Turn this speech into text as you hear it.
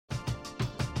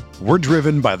We're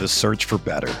driven by the search for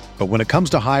better. But when it comes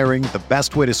to hiring, the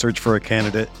best way to search for a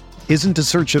candidate isn't to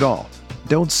search at all.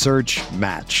 Don't search,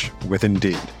 match with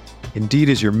Indeed. Indeed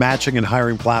is your matching and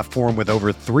hiring platform with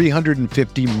over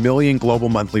 350 million global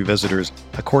monthly visitors,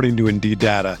 according to Indeed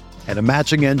data, and a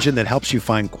matching engine that helps you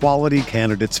find quality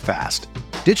candidates fast.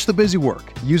 Ditch the busy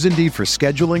work. Use Indeed for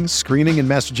scheduling, screening, and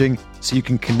messaging so you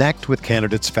can connect with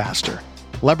candidates faster.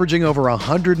 Leveraging over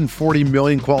 140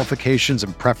 million qualifications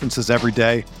and preferences every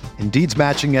day, Indeed's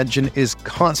matching engine is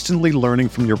constantly learning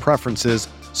from your preferences,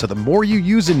 so the more you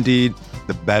use Indeed,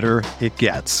 the better it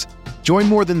gets. Join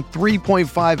more than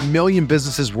 3.5 million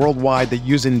businesses worldwide that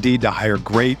use Indeed to hire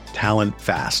great talent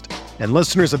fast. And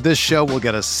listeners of this show will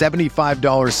get a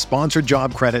 $75 sponsored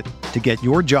job credit to get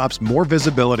your jobs more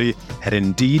visibility at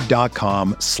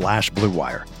Indeed.com/Blue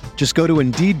Wire. Just go to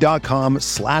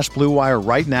Indeed.com/Blue Wire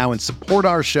right now and support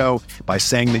our show by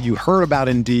saying that you heard about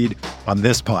Indeed on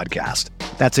this podcast.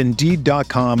 That's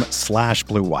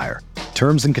Indeed.com/Blue Wire.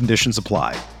 Terms and conditions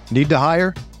apply. Need to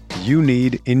hire? You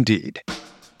need Indeed.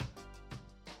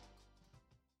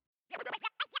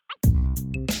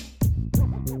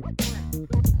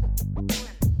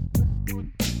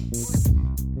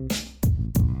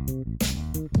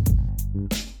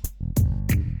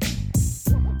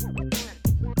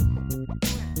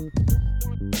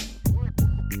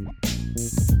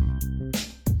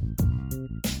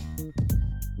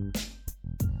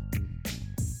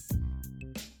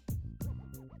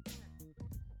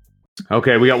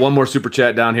 Okay, we got one more super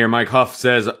chat down here. Mike Huff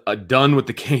says, done with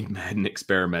the Cade Madden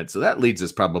experiment. So that leads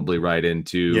us probably right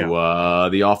into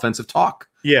the offensive talk.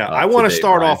 Yeah, I want to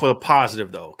start off with a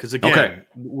positive, though, because, again,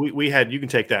 we had – you can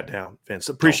take that down, Vince.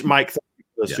 Appreciate Mike, thank you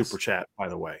for the super chat, by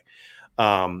the way.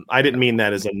 I didn't mean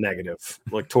that as a negative,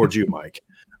 like towards you, Mike.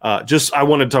 I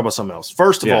wanted to talk about something else.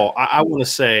 First of all, I want to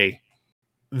say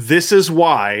this is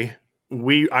why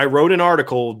I wrote an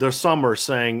article this summer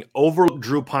saying, overlook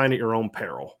Drew Pyne at your own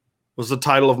peril. Was the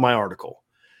title of my article.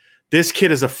 This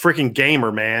kid is a freaking gamer,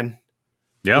 man.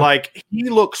 Yeah. Like, he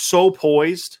looks so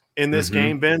poised in this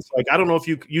game, Vince. Like, I don't know if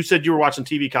you said you were watching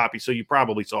TV copy, so you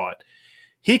probably saw it.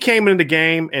 He came into the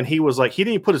game and he was like, he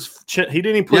didn't even put his chin, he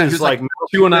didn't even put his like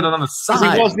chewing on the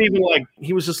side. He wasn't even like,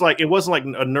 he was just like, it wasn't like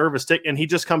a nervous tick. And he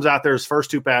just comes out there, his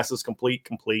first two passes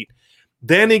complete.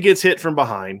 Then he gets hit from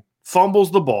behind,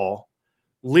 fumbles the ball,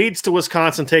 leads to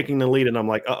Wisconsin taking the lead. And I'm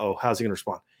like, how's he going to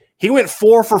respond? He went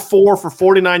 4 for 4 for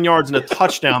 49 yards and a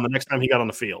touchdown the next time he got on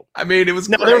the field. I mean, it was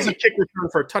now, there was a kick return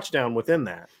for a touchdown within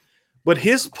that. But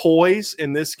his poise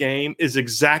in this game is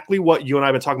exactly what you and I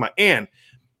have been talking about. And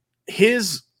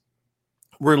his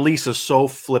release is so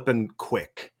flippin'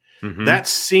 quick. That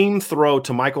seam throw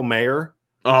to Michael Mayer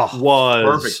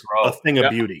was a thing of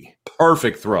beauty.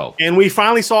 Perfect throw. And we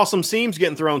finally saw some seams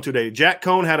getting thrown today. Jack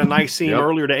Cohn had a nice seam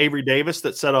earlier to Avery Davis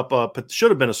that set up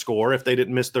should have been a score if they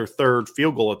didn't miss their third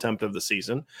field goal attempt of the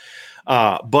season.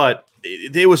 But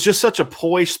it was just such a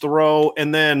poised throw.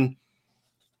 And then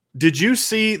did you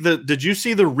see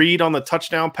the read on the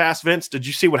touchdown pass, Vince? Did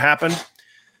you see what happened?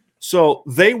 So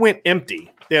they went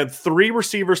empty. They had 3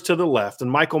 receivers to the left, and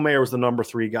Michael Mayer was the number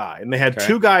 3 guy. And they had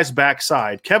 2 guys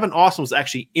backside. Kevin Austin was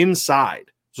actually inside.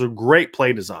 It was a great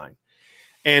play design.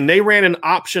 And they ran an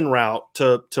option route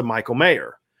to Michael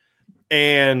Mayer.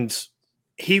 And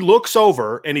he looks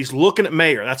over, and he's looking at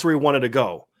Mayer. That's where he wanted to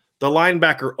go. The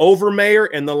linebacker over Mayer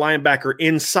and the linebacker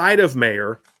inside of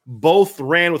Mayer both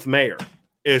ran with Mayer.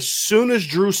 As soon as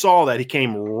Drew saw that, he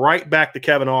came right back to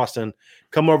Kevin Austin,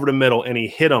 come over the middle, and he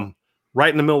hit him right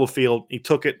in the middle of the field. He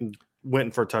took it and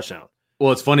went for a touchdown.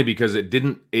 Well, it's funny because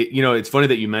it's funny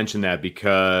that you mentioned that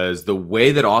because the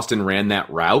way that Austin ran that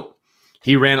route,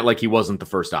 he ran it like he wasn't the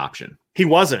first option. He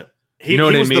wasn't. You know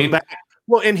what I mean?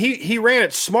 Well, and he ran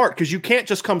it smart because you can't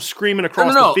just come screaming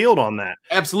across the field on that.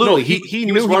 Absolutely. No, he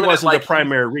knew he wasn't the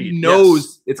primary read. He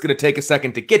knows it's going to take a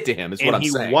second to get to him is what I'm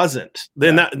saying. He wasn't.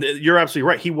 Then you're absolutely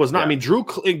right. He was not. Yeah. I mean, Drew,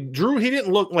 he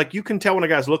didn't look like you can tell when a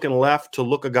guy's looking left to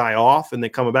look a guy off and then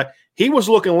coming back. He was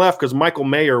looking left because Michael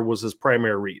Mayer was his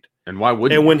primary read. And why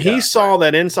wouldn't And when he saw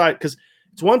that inside, because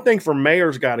it's one thing for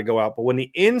Mayer's guy to go out, but when the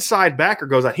inside backer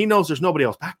goes out, he knows there's nobody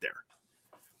else back there.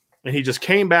 And he just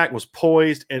came back, was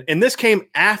poised. And this came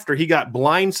after he got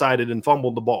blindsided and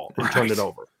fumbled the ball and turned it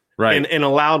over. Right. And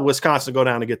allowed Wisconsin to go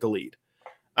down to get the lead.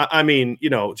 I mean,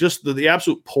 just the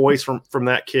absolute poise from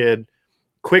that kid,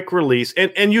 quick release.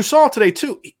 And you saw today,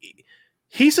 too,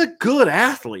 he's a good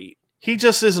athlete. He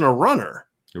just isn't a runner.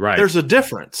 Right. There's a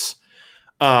difference.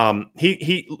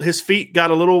 His feet got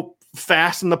a little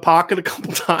fast in the pocket a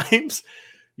couple times,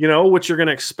 which you're going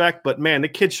to expect. But, man, the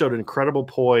kid showed incredible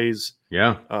poise.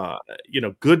 Yeah.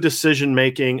 Good decision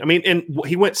making. I mean, and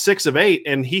he went 6 of 8,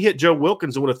 and he hit Joe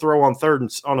Wilkins with a throw on a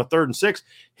 3rd and 6.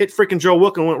 Hit freaking Joe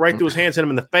Wilkins, went right through his hands, hit him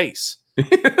in the face. You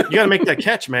got to make that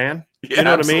catch, man. Yeah, you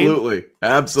know what I mean?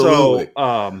 Absolutely.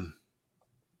 So,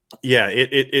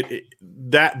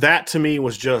 that to me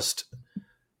was just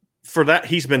for that.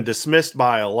 He's been dismissed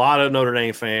by a lot of Notre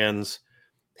Dame fans.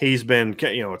 He's been,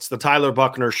 it's the Tyler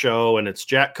Buchner show, and it's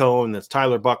Jack Coan, that's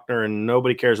Tyler Buchner, and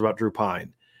nobody cares about Drew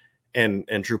Pyne. And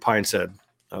Drew Pyne said,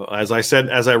 as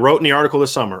I wrote in the article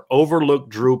this summer, overlook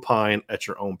Drew Pyne at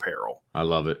your own peril. I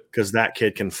love it. Because that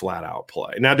kid can flat out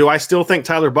play. Now, do I still think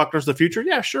Tyler Buchner's the future?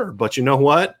 Yeah, sure. But you know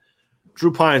what?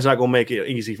 Drew Pyne's not going to make it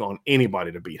easy on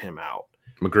anybody to beat him out.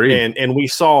 Agreed. And we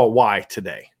saw why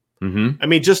today. Mm-hmm. I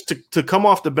mean, just to come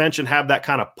off the bench and have that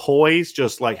kind of poise,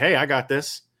 just like, hey, I got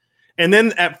this. And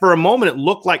then for a moment, it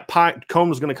looked like Coan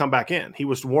was going to come back in. He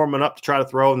was warming up to try to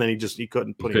throw, and then he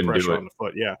couldn't put any pressure on the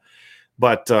foot. Yeah.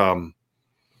 But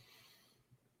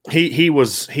he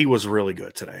was really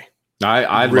good today.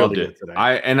 I really loved it.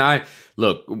 I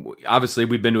look, obviously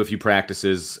we've been to a few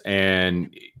practices,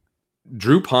 and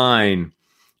Drew Pyne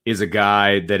is a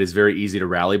guy that is very easy to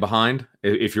rally behind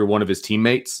if you're one of his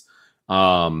teammates.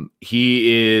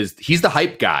 He's the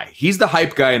hype guy. He's the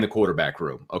hype guy in the quarterback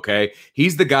room. Okay.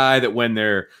 He's the guy that when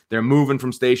they're moving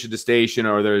from station to station,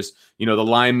 or there's, the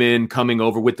linemen coming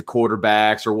over with the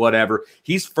quarterbacks or whatever,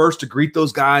 he's first to greet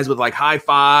those guys with like high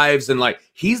fives, and like,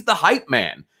 he's the hype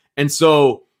man. And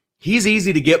so he's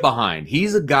easy to get behind.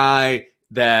 He's a guy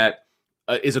that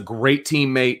is a great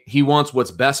teammate. He wants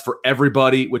what's best for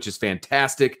everybody, which is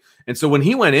fantastic. And so when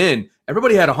he went in,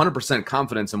 everybody had 100%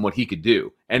 confidence in what he could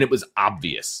do. And it was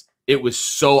obvious. It was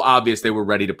so obvious they were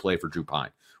ready to play for Drew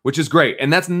Pyne, which is great.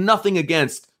 And that's nothing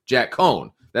against Jack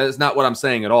Coan. That is not what I'm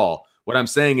saying at all. What I'm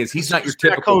saying is he's not your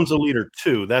typical. Jack Coan's a leader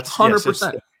too. That's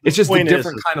 100%. It's just a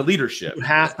different kind of leadership. You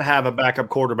have to have a backup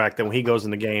quarterback that when he goes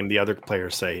in the game, the other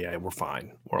players say, yeah, we're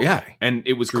fine. We're okay. And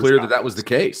it was clear that was the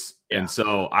case. Yeah. And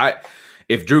so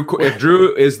if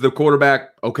Drew is the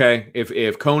quarterback, okay.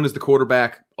 If Coan is the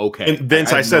quarterback, okay. And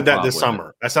Vince, I said that this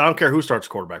summer. I said, I don't care who starts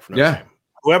quarterback for Notre Dame.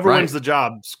 Whoever wins the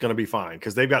job is going to be fine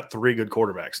because they've got 3 good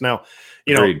quarterbacks. Now,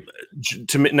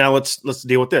 let's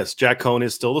deal with this. Jack Coan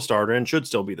is still the starter and should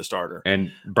still be the starter.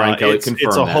 And Brian Kelly confirmed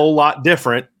it's a whole lot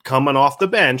different coming off the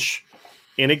bench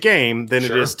in a game than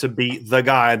it is to be the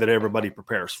guy that everybody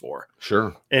prepares for.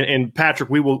 Sure. And Patrick,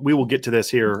 we will get to this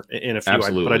here in a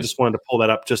few. But I just wanted to pull that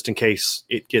up just in case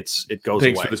it goes away.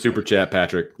 Thanks for the super chat,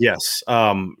 Patrick. Yes.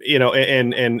 And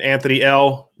Anthony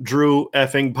L. Drew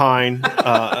effing Pyne.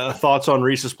 Thoughts on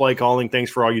Reese's play calling?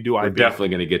 Thanks for all you do. We're definitely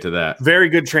going to get to that. Very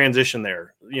good transition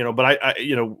there. But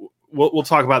we'll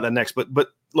talk about that next. But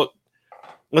look,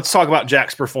 let's talk about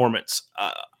Jack's performance.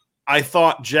 I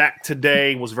thought Jack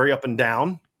today was very up and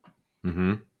down.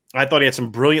 Mm-hmm. I thought he had some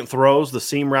brilliant throws. The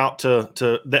seam route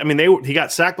he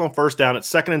got sacked on first down at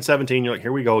 2nd and 17. You're like,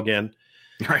 here we go again.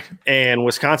 Right. And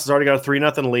Wisconsin's already got a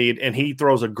 3-0 lead, and he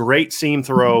throws a great seam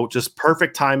throw, just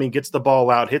perfect timing, gets the ball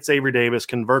out, hits Avery Davis,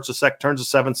 converts turns a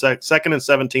 2nd and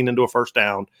 17 into a first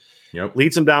down. Yep.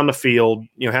 Leads him down the field.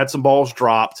 Had some balls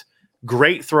dropped.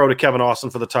 Great throw to Kevin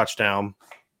Austin for the touchdown.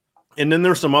 And then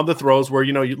there's some other throws where,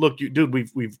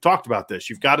 we've talked about this.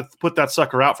 You've got to put that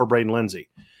sucker out for Braden Lindsey.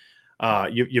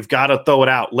 You've got to throw it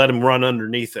out, let him run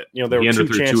underneath it. There were 2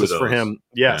 chances for him.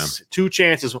 Yes, 2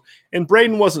 chances. And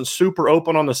Braden wasn't super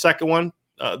open on the second one.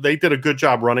 They did a good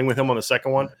job running with him on the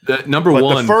second one. The number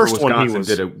one, the first one, he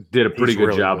did a pretty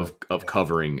good job of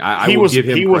covering. I will give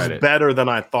him credit. He was better than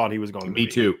I thought he was going to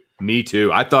be. Me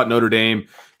too. I thought Notre Dame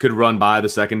could run by the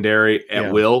secondary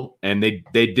at will, and they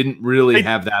didn't really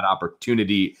have that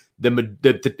opportunity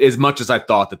as much as I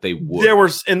thought that they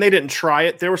would. And they didn't try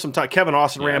it. There was some time. Kevin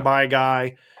Austin ran by a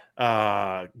guy.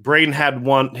 Braden had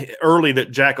one early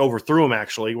that Jack overthrew him,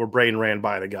 actually, where Braden ran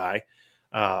by the guy.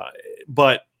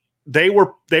 But they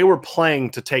were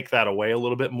playing to take that away a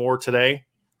little bit more today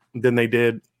than they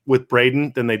did with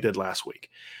Braden than they did last week.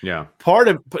 Yeah.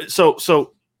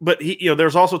 But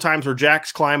there's also times where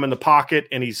Jack's climbing the pocket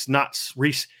and he's not.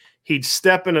 He'd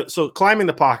step in it. So climbing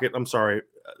the pocket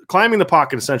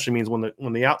essentially means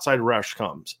when the outside rush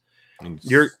comes,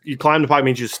 you climb the pocket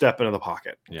means you step into the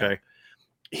pocket. Okay. Yeah.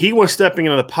 He was stepping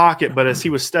into the pocket, but as he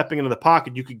was stepping into the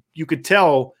pocket, you could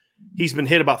tell he's been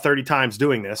hit about 30 times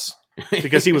doing this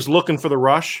because he was looking for the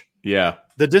rush. Yeah.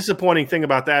 The disappointing thing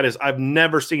about that is I've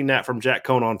never seen that from Jack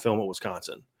Coan on film at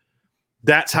Wisconsin.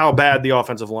 That's how bad the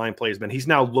offensive line play has been. He's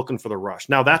now looking for the rush.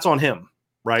 Now that's on him,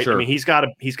 right? Sure. I mean, he's got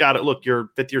to look, you're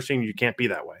 5th-year senior. You can't be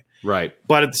that way. Right.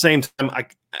 But at the same time,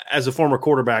 as a former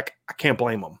quarterback, I can't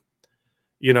blame him,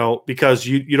 because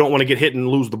you don't want to get hit and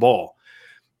lose the ball.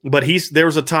 But there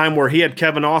was a time where he had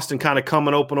Kevin Austin kind of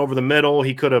coming open over the middle.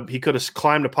 He could have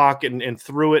climbed the pocket and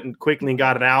threw it and quickly and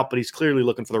got it out, but he's clearly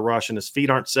looking for the rush and his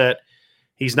feet aren't set.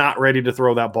 He's not ready to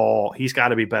throw that ball. He's got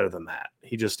to be better than that.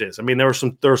 He just is. I mean, there were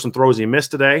some throws he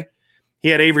missed today. He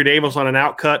had Avery Davis on an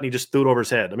out cut and he just threw it over his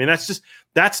head. I mean,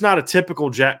 that's not a typical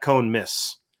Jack Cohn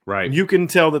miss. Right. You can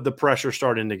tell that the pressure's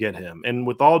starting to get him. And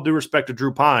with all due respect to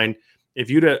Drew Pine, if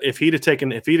he'd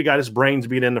have got his brains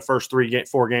beat in the first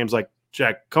 4 games like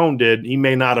Jack Cohn did, he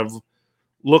may not have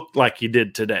looked like he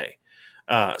did today.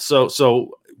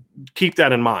 So keep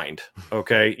that in mind.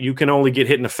 Okay, you can only get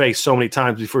hit in the face so many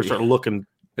times before you start looking.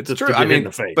 It's true. I mean, in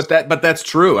the face. but that's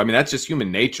true. I mean, that's just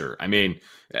human nature. I mean,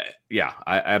 yeah,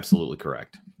 I absolutely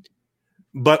correct.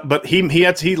 But he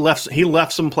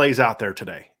left some plays out there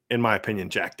today, in my opinion.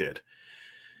 Jack did.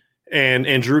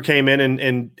 And Drew came in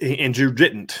and Drew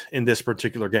didn't in this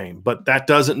particular game. But that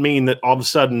doesn't mean that all of a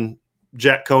sudden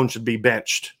Jack Cohn should be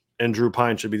benched and Drew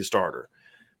Pine should be the starter.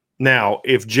 Now,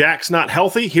 if Jack's not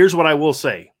healthy, here's what I will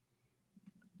say.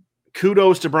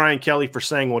 Kudos to Brian Kelly for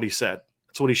saying what he said.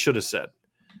 That's what he should have said.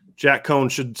 Jack Cohn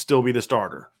should still be the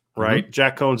starter, right? Mm-hmm.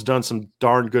 Jack Cohn's done some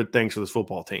darn good things for this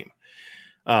football team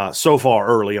so far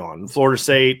early on. Florida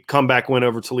State, comeback win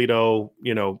over Toledo,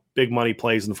 big money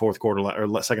plays in the fourth quarter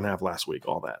or second half last week,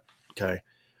 all that. Okay.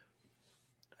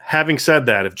 Having said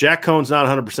that, if Jack Cohn's not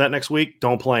 100% next week,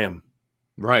 don't play him.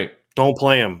 Right. Don't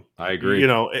play him. I agree.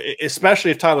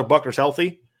 Especially if Tyler Buckner's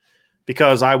healthy,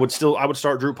 because I would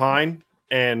start Drew Pine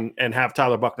and have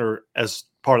Tyler Buckner as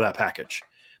part of that package.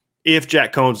 If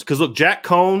Jack Cohn's, because look, Jack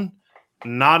Cohn,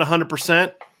 not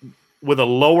 100% with a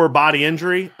lower body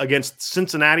injury against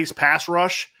Cincinnati's pass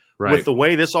rush, right, with the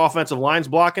way this offensive line's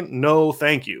blocking, no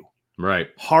thank you. Right.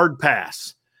 Hard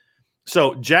pass.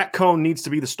 So Jack Cohn needs to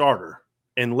be the starter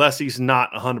unless he's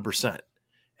not 100%.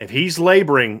 If he's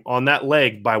laboring on that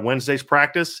leg by Wednesday's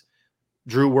practice,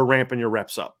 Drew, we're ramping your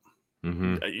reps up.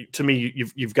 Mm-hmm. To me,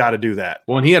 you've got to do that.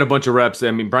 Well, and he had a bunch of reps. I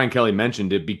mean, Brian Kelly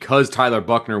mentioned it because Tyler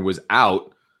Buckner was out.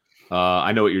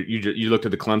 I know what you looked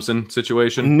at the Clemson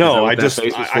situation. No, I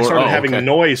started having a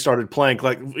noise started playing.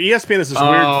 Like ESPN is this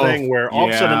weird thing where all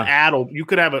of a sudden an ad you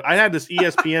could have I had this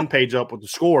ESPN page up with the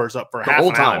scores up for half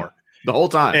an hour. The whole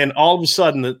time. And all of a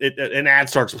sudden an ad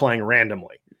starts playing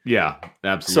randomly. Yeah,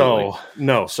 absolutely. So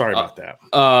no, sorry about that.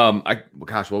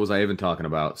 What was I even talking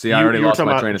about? See, I already lost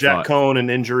my train of thought. Jack Cohn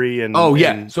and injury and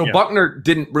Buckner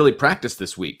didn't really practice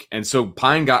this week, and so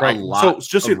Pine got a lot.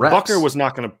 So of reps. Buckner was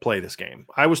not going to play this game.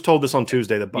 I was told this on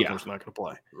Tuesday that Buckner was not going to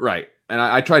play. Right, and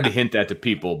I tried to hint that to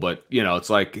people, but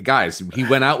it's like, guys, he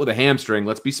went out with a hamstring.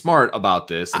 Let's be smart about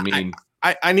this. I mean,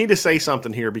 I need to say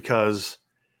something here because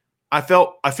I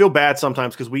feel bad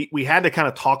sometimes because we had to kind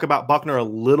of talk about Buckner a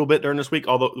little bit during this week,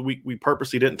 although we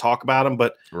purposely didn't talk about him.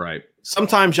 But right,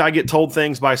 sometimes I get told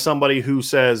things by somebody who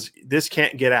says this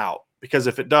can't get out because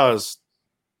if it does,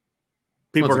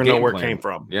 people are going to know where it came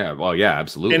from. Yeah, well, yeah,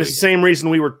 absolutely. And it's the same reason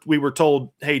we were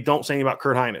told, hey, don't say anything about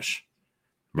Kurt Hinish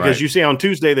because you say on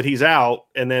Tuesday that he's out,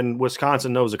 and then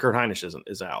Wisconsin knows that Kurt Hinish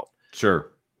is out.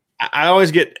 Sure, I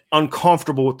always get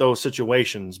uncomfortable with those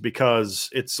situations because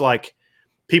it's like.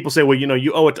 People say, well,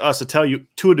 you owe it to us to tell you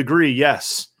to a degree,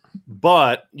 yes.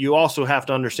 But you also have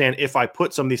to understand if I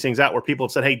put some of these things out where people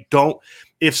have said, hey,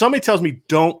 if somebody tells me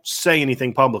don't say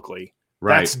anything publicly,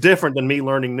 that's different than me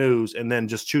learning news and then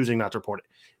just choosing not to report it.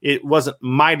 It wasn't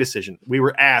my decision. We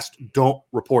were asked, don't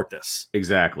report this.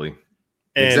 Exactly.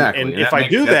 And if I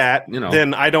do that,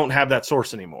 then I don't have that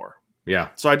source anymore. Yeah.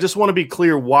 So I just want to be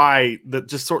clear why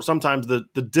sometimes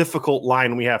the difficult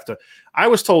line we have to. I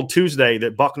was told Tuesday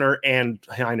that Buckner and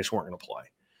Hinish weren't going to play.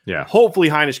 Yeah. Hopefully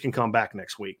Hinish can come back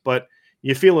next week, but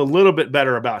you feel a little bit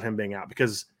better about him being out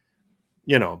because,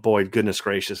 boy, goodness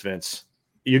gracious, Vince,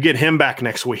 you get him back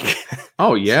next week.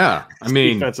 Oh yeah. I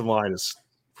mean, defensive line is.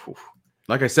 Whew.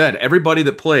 Like I said, everybody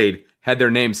that played had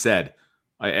their name said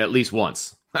at least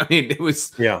once. I mean, it was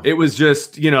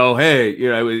just, hey,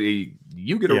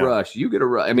 you get a rush, you get a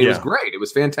rush. I mean, it was great. It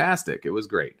was fantastic. It was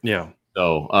great. Yeah.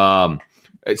 So,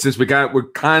 since we're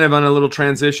kind of on a little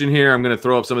transition here, I'm going to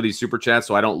throw up some of these super chats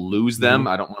so I don't lose them.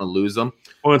 I don't want to lose them.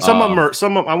 Well, and some of them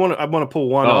I want to pull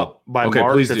one up by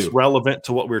Mark that's relevant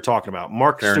to what we were talking about.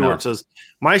 Mark Stewart says,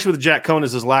 my issue with Jack Cohn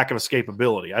is his lack of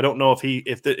escapability. I don't know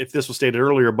if this was stated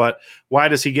earlier, but why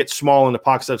does he get small in the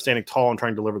pocket instead of standing tall and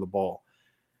trying to deliver the ball?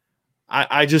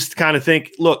 I just kind of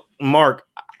think, look, Mark,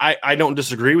 I don't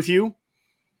disagree with you.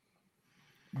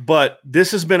 But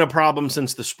this has been a problem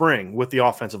since the spring with the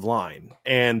offensive line.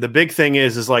 And the big thing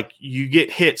is like you get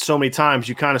hit so many times,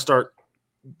 you kind of start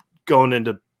going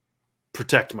into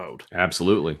protect mode.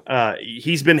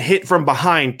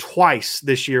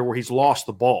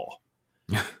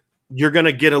 you're going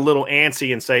to get a little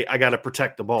antsy and say, I got to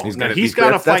protect the ball. He's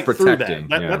got to fight through that.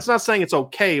 That's not saying it's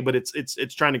okay, but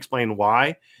it's trying to explain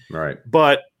why. Right.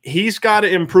 But he's got to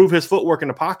improve his footwork in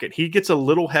the pocket. He gets a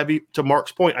little heavy, to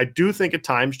Mark's point. I do think at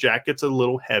times Jack gets a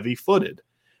little heavy footed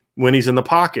when he's in the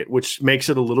pocket, which makes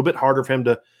it a little bit harder for him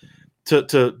to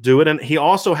do it. And he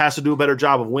also has to do a better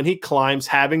job of when he climbs,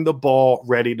 having the ball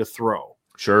ready to throw.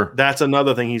 Sure. That's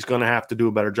another thing he's going to have to do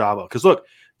a better job of. Because look,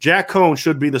 Jack Cohn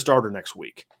should be the starter next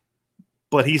week,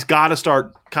 but he's got to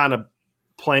start kind of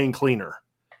playing cleaner.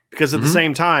 Because at the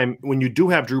same time, when you do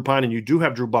have Drew Pine and you do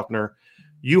have Drew Buckner,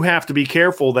 you have to be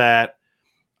careful that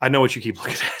 – I know what you keep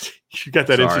looking at. You got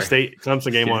that NC State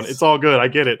Clemson game on. It's all good. I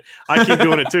get it. I keep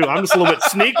doing it too. I'm just a little bit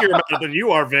sneakier about it than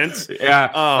you are, Vince. Yeah.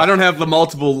 I don't have the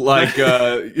multiple,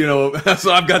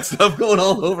 so I've got stuff going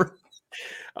all over.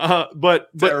 But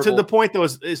to the point though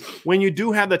is when you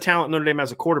do have the talent Notre Dame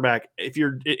as a quarterback, if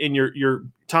you're in your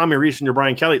Tommy Rees and your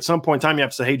Brian Kelly, at some point in time you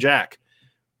have to say, hey Jack,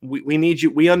 we need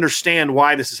you. We understand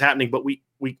why this is happening, but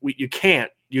you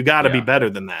can't. You got to be better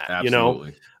than that.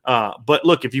 Absolutely. But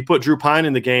look, if you put Drew Pine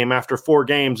in the game after 4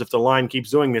 games, if the line keeps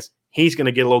doing this, he's going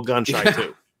to get a little gun shy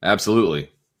too. Absolutely.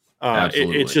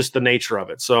 It's just the nature of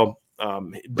it. So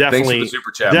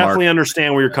definitely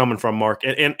understand where you're coming from, Mark.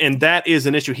 And that is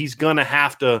an issue. He's going to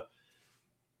have to.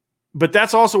 But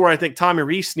that's also where I think Tommy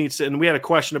Rees needs to. And we had a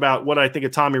question about what I think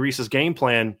of Tommy Rees's game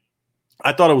plan.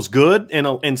 I thought it was good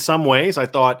in some ways. I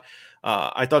thought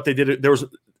they did it. There was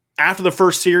after the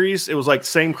first series, it was like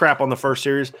same crap on the first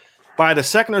series. By the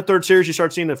second or third series, you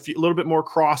start seeing a little bit more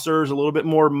crossers, a little bit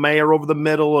more Mayer over the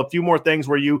middle, a few more things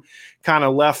where you kind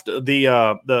of left the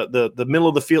middle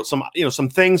of the field, some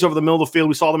things over the middle of the field.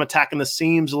 We saw them attacking the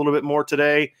seams a little bit more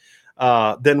today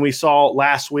than we saw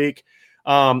last week.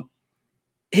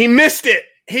 He missed it.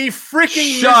 He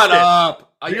freaking shut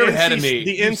up. You're ahead of me.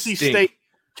 The NC State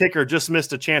kicker just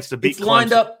missed a chance to beat Clemson. It's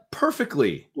lined up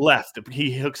perfectly. Left.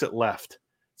 He hooks it left.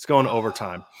 It's going to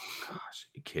overtime. Gosh,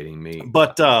 are you kidding me?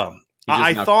 But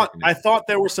I thought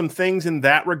there were some things in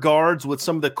that regards with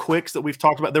some of the quicks that we've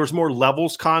talked about. There was more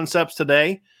levels concepts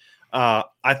today.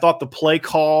 I thought the play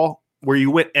call where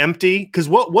you went empty, because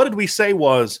what did we say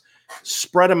was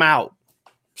spread them out,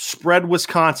 spread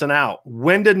Wisconsin out.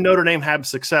 When did Notre Dame have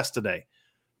success today?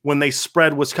 When they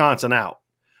spread Wisconsin out.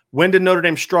 When did Notre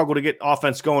Dame struggle to get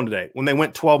offense going today? When they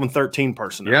went 12 and 13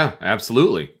 personnel. Yeah,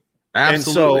 absolutely.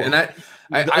 Absolutely. And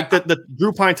the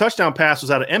Drew Pine touchdown pass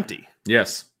was out of empty.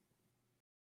 Yes.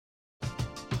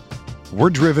 We're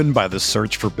driven by the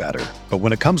search for better. But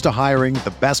when it comes to hiring,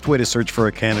 the best way to search for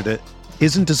a candidate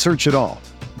isn't to search at all.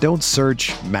 Don't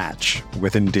search, match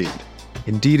with Indeed.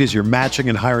 Indeed is your matching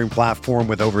and hiring platform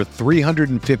with over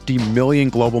 350 million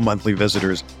global monthly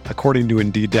visitors, according to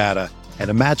Indeed data, and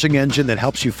a matching engine that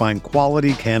helps you find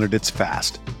quality candidates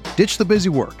fast. Ditch the busy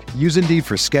work. Use Indeed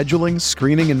for scheduling,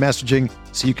 screening, and messaging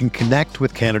so you can connect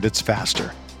with candidates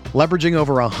faster. Leveraging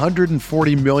over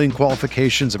 140 million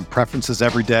qualifications and preferences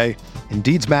every day,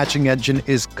 Indeed's matching engine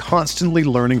is constantly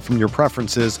learning from your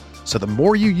preferences, so the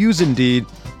more you use Indeed,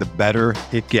 the better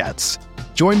it gets.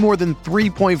 Join more than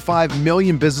 3.5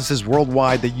 million businesses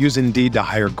worldwide that use Indeed to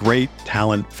hire great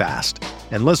talent fast.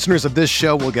 And listeners of this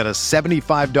show will get a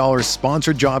 $75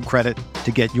 sponsored job credit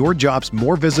to get your jobs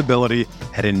more visibility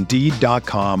at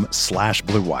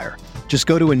Indeed.com/Blue Wire. Just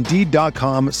go to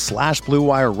Indeed.com/Blue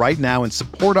Wire right now and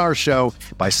support our show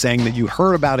by saying that you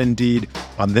heard about Indeed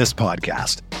on this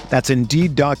podcast. That's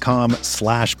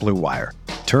Indeed.com/Blue Wire.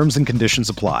 Terms and conditions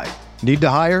apply. Need to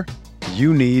hire?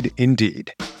 You need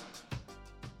Indeed.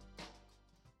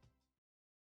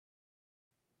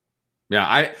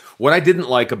 Yeah, what I didn't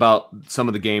like about some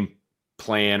of the game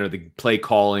plan or the play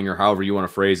calling or however you want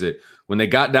to phrase it, when they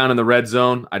got down in the red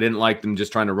zone, I didn't like them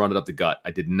just trying to run it up the gut.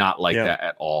 I did not like that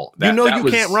at all. That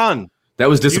can't run. That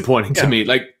was disappointing to me.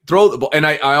 Like throw the ball, and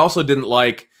I also didn't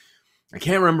like. I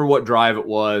can't remember what drive it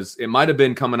was. It might have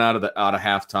been coming out of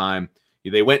halftime.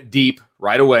 They went deep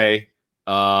right away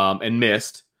and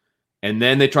missed, and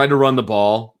then they tried to run the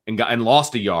ball and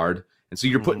lost a yard. And so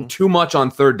you're putting too much on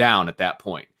third down at that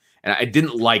point. And I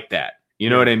didn't like that.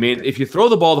 You know what I mean? If you throw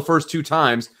the ball the first 2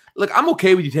 times, look, I'm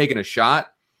okay with you taking a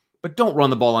shot, but don't run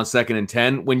the ball on 2nd and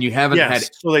 10 when you haven't had.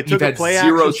 So they took a play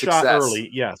action shot early.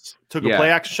 Yes, took a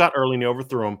play action shot early and they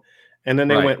overthrew him, and then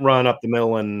they went run up the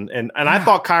middle and I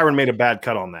thought Kyron made a bad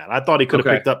cut on that. I thought he could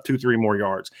have picked up 2-3 more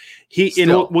yards.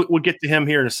 We'll get to him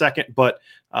here in a second, but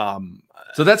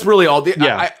so that's really all.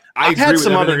 I've had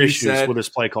some other issues with his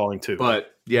play calling too.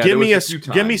 But yeah, give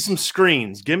me some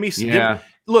screens. Give me some.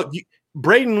 Look,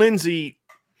 Braden Lindsey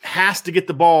has to get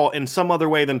the ball in some other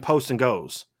way than post and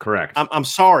goes. Correct. I'm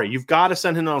sorry. You've got to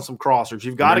send him on some crossers.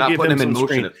 You've got to give him some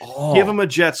screen. Give him a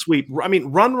jet sweep. I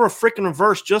mean, run a freaking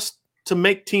reverse just to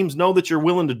make teams know that you're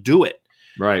willing to do it.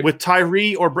 Right. With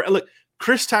Tyree or look,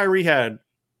 Chris Tyree had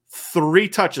 3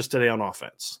 touches today on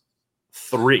offense.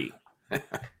 3.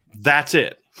 That's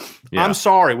it. Yeah. I'm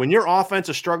sorry. When your offense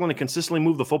is struggling to consistently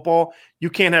move the football,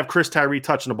 you can't have Chris Tyree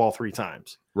touching the ball 3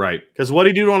 times. Right. Because what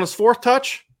did he do on his 4th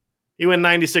touch? He went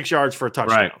 96 yards for a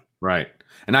touchdown. Right.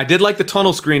 And I did like the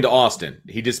tunnel screen to Austin.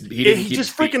 He just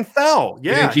freaking fell.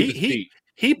 Yeah.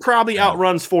 He probably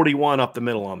outruns 41 up the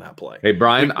middle on that play. Hey,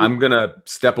 Brian, I'm going to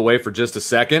step away for just a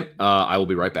second. I will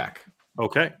be right back.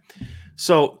 Okay.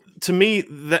 So to me,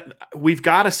 that we've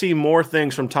got to see more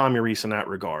things from Tommy Rees in that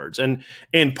regards. And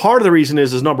part of the reason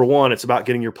is number one, it's about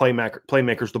getting your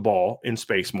playmakers the ball in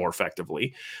space more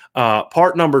effectively.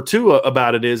 Part number 2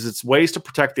 about it is it's ways to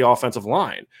protect the offensive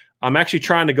line. I'm actually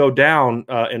trying to go down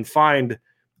and find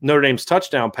Notre Dame's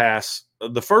touchdown pass,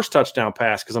 the first touchdown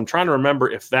pass, because I'm trying to remember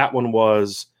if that one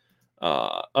was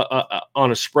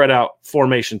on a spread out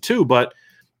formation too. But,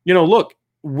 look,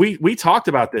 we talked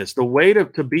about this. The way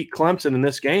to beat Clemson in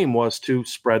this game was to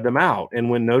spread them out.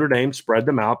 And when Notre Dame spread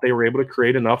them out, they were able to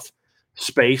create enough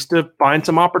space to find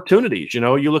some opportunities.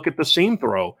 You look at the seam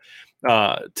throw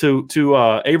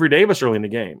to Avery Davis early in the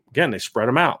game. Again, they spread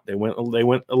them out. They went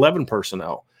 11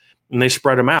 personnel. And they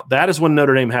spread them out. That is when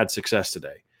Notre Dame had success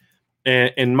today.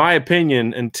 And in my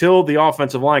opinion, until the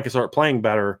offensive line can start playing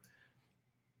better,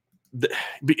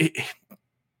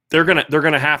 they're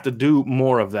gonna have to do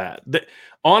more of that.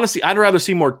 Honestly, I'd rather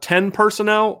see more 10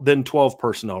 personnel than 12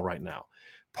 personnel right now.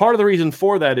 Part of the reason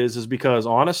for that is because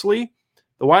honestly,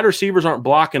 the wide receivers aren't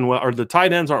blocking well, or the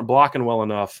tight ends aren't blocking well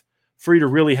enough for you to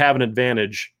really have an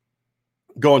advantage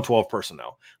going 12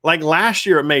 personnel. Like last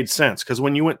year, it made sense because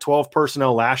when you went 12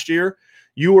 personnel last year,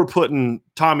 you were putting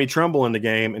Tommy Tremble in the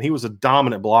game, and he was a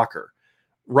dominant blocker.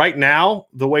 Right now,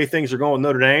 the way things are going with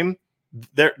Notre Dame,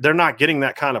 they're not getting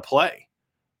that kind of play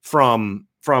from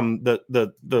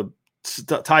the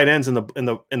tight ends in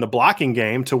the blocking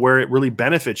game to where it really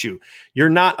benefits you. You're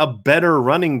not a better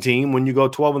running team when you go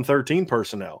 12 and 13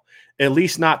 personnel, at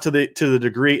least not to the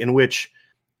degree in which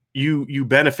you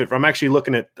benefit from. I'm actually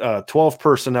looking at 12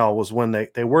 personnel was when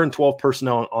they were in 12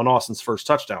 personnel on Austin's first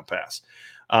touchdown pass.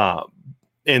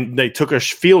 And they took a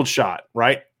field shot,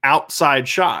 right? Outside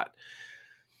shot.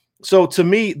 So to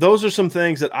me, those are some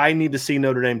things that I need to see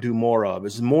Notre Dame do more of,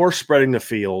 is more spreading the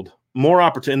field, more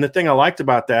opportunity. And the thing I liked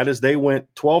about that is they went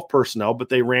 12 personnel, but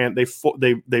they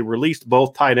released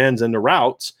both tight ends into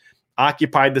routes,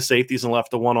 occupied the safeties and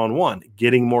left the one-on-one,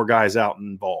 getting more guys out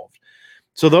and involved.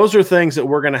 So those are things that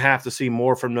we're going to have to see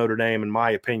more from Notre Dame, in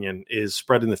my opinion, is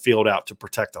spreading the field out to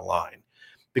protect the line,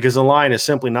 because the line is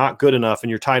simply not good enough and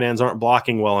your tight ends aren't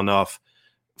blocking well enough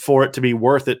for it to be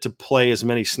worth it to play as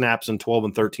many snaps in 12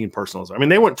 and 13 personnel. I mean,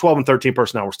 they went 12 and 13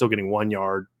 personnel. We're still getting 1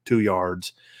 yard, 2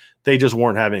 yards. They just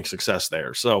weren't having success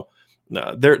there. So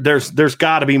there's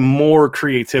got to be more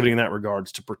creativity in that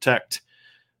regards to protect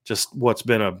just what's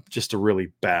been just a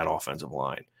really bad offensive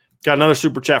line. Got another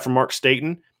super chat from Mark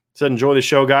Staten. Said, enjoy the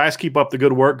show, guys. Keep up the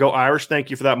good work. Go Irish. Thank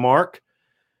you for that, Mark.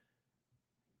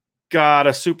 Got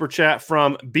a super chat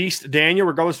from Beast Daniel.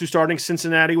 Regardless of who's starting,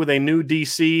 Cincinnati with a new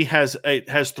DC has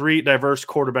 3 diverse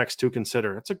quarterbacks to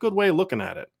consider. That's a good way of looking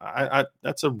at it.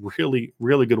 That's a really,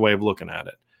 really good way of looking at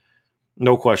it.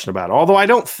 No question about it. Although I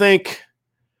don't think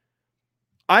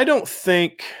I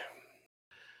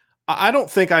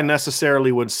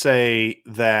necessarily would say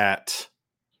that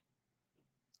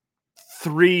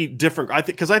 3 different. I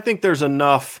think there's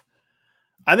enough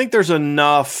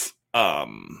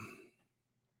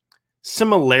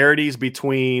similarities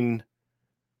between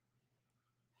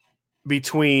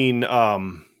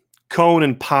Cone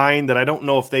and Pine that I don't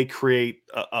know if they create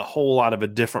a whole lot of a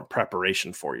different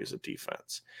preparation for you as a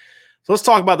defense. So let's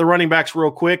talk about the running backs real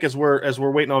quick as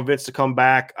we're waiting on Vince to come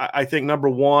back. I think number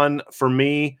 1 for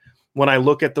me, when I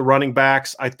look at the running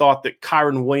backs, I thought that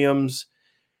Kyron Williams,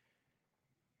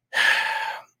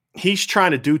 he's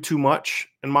trying to do too much,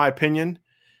 in my opinion.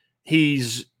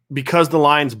 Because the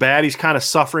line's bad, he's kind of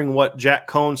suffering what Jack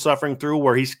Cohn's suffering through,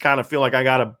 where he's kind of feel like I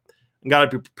gotta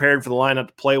be prepared for the line not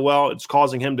to play well. It's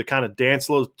causing him to kind of dance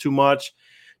a little too much,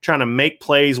 trying to make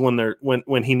plays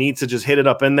when he needs to just hit it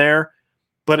up in there.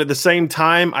 But at the same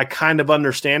time, I kind of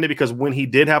understand it, because when he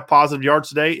did have positive yards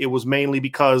today, it was mainly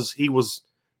because he was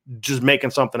just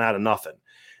making something out of nothing.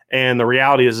 And the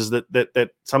reality is that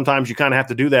sometimes you kind of have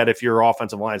to do that if your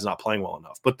offensive line is not playing well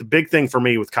enough. But the big thing for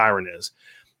me with Kyron is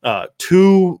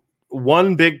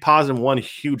 1 big positive, 1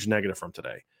 huge negative from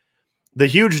today. The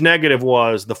huge negative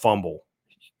was the fumble.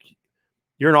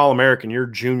 You're an All-American. You're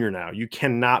a junior now. You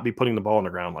cannot be putting the ball on the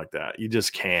ground like that. You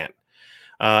just can't.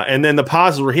 And then the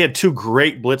positive where he had 2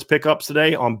 great blitz pickups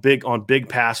today on big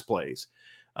pass plays.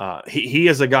 He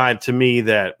is a guy to me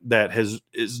that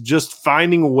is just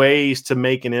finding ways to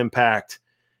make an impact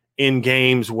in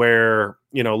games where,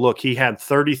 look, he had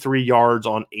 33 yards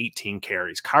on 18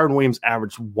 carries. Kyren Williams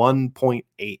averaged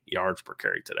 1.8 yards per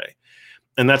carry today.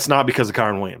 And that's not because of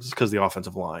Kyren Williams. It's because of the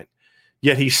offensive line.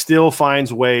 Yet he still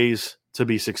finds ways to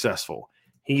be successful.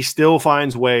 He still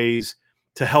finds ways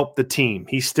to help the team.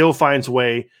 He still finds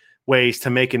ways to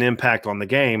make an impact on the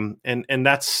game. And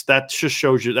that just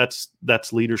shows you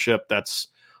that's leadership. That's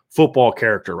football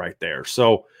character right there.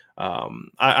 So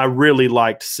I really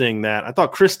liked seeing that. I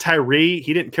thought Chris Tyree,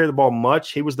 he didn't carry the ball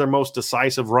much. He was their most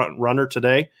decisive runner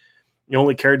today. He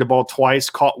only carried the ball twice,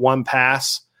 caught 1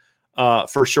 pass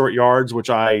for short yards, which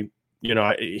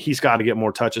he's got to get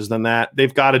more touches than that.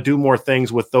 They've got to do more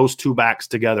things with those 2 backs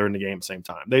together in the game at the same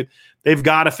time. They've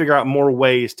got to figure out more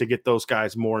ways to get those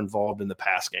guys more involved in the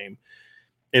pass game,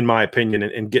 in my opinion,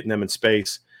 and getting them in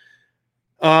space.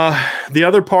 The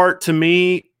other part to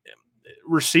me,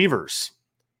 receivers,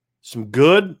 some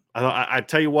good. I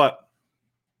tell you what,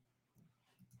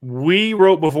 we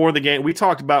wrote before the game. We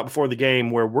talked about before the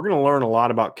game where we're going to learn a lot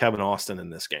about Kevin Austin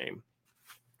in this game.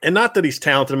 And not that he's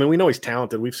talented. I mean, we know he's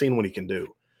talented. We've seen what he can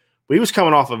do. But he was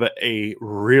coming off of a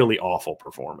really awful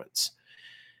performance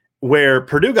where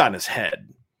Purdue got in his head.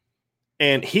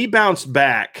 And he bounced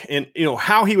back. And,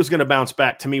 how he was going to bounce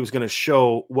back to me was going to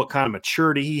show what kind of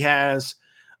maturity he has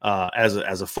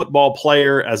as a football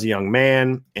player, as a young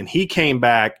man. And he came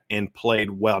back and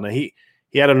played well. Now, he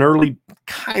had an early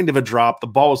kind of a drop. The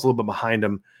ball was a little bit behind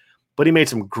him. But he made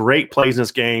some great plays in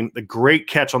this game. The great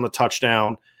catch on the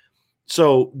touchdown.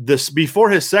 So this before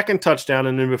his second touchdown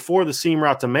and then before the seam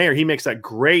route to Mayer, he makes that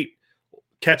great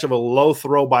catch of a low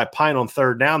throw by Pine on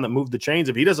 3rd down that moved the chains.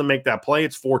 If he doesn't make that play,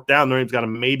 it's 4th down. Then he's got to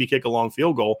maybe kick a long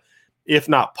field goal, if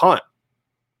not punt.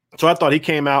 So I thought he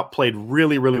came out, played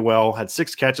really, really well, had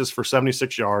 6 catches for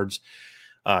 76 yards,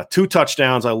 2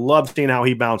 touchdowns. I love seeing how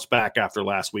he bounced back after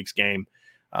last week's game.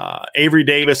 Avery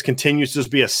Davis continues to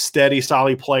just be a steady,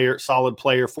 solid player,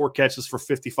 4 catches for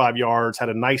 55 yards, had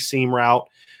a nice seam route.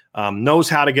 Knows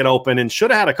how to get open and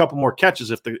should have had a couple more catches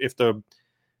if the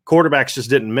quarterbacks just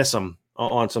didn't miss him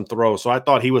on some throws. So I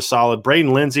thought he was solid.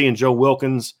 Braden Lindsey and Joe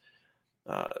Wilkins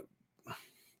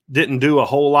didn't do a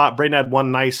whole lot. Braden had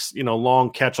 1 nice, long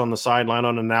catch on the sideline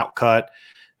on an out cut.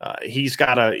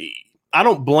 I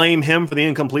don't blame him for the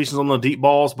incompletions on the deep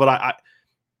balls, but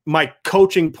my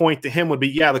coaching point to him would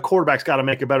be, the quarterback's got to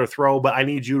make a better throw, but I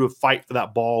need you to fight for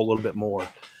that ball a little bit more.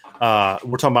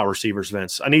 We're talking about receivers,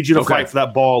 Vince. I need you to fight for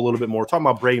that ball a little bit more. We're talking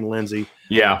about Braden Lindsey.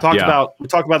 We talked about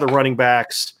the running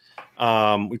backs.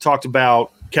 We talked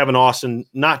about Kevin Austin,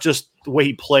 not just the way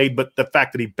he played, but the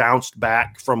fact that he bounced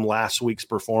back from last week's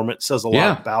performance says a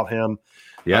lot about him.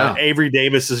 Avery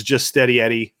Davis is just steady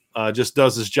Eddie, just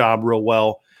does his job real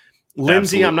well.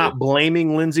 Lindsey, I'm not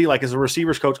blaming Lindsey. Like as a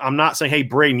receivers coach, I'm not saying, hey,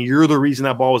 Braden, you're the reason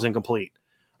that ball was incomplete.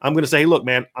 I'm going to say, hey, look,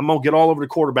 man, I'm going to get all over the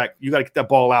quarterback. You got to get that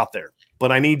ball out there.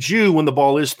 But I need you, when the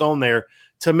ball is thrown there,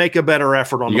 to make a better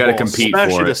effort on the ball, compete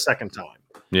especially the second time.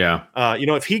 Yeah.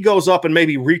 If he goes up and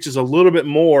maybe reaches a little bit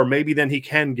more, maybe then he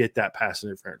can get that pass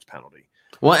interference penalty.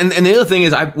 Well, and the other thing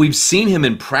is we've seen him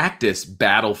in practice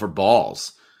battle for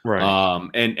balls, right?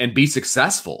 And be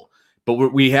successful, but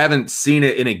we haven't seen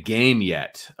it in a game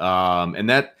yet. And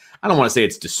that, I don't want to say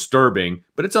it's disturbing,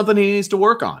 but it's something he needs to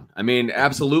work on. I mean,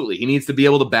 absolutely. He needs to be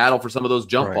able to battle for some of those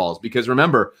jump balls because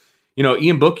remember,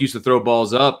 Ian Book used to throw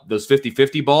balls up, those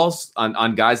 50-50 balls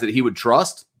on guys that he would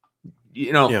trust.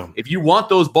 If you want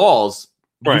those balls,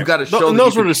 you've got to show. And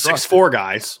those were the 6'4"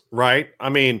 guys, right? I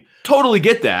mean, totally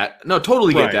get that. No,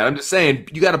 totally get that. I'm just saying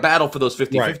you got to battle for those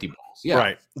 50-50 balls. Yeah.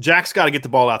 Right. Jack's got to get the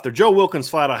ball out there. Joe Wilkins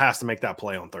flat out has to make that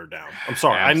play on 3rd down. I'm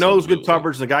sorry. Absolutely. I know it was good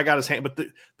coverage. The guy got his hand, but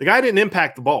the guy didn't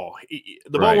impact the ball.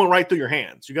 The ball went right through your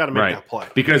hands. You got to make that play.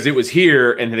 Because it was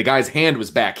here and the guy's hand was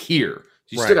back here.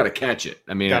 You still got to catch it.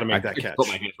 I mean, got to make that catch.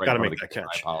 Got to make that catch.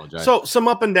 I apologize. So some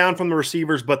up and down from the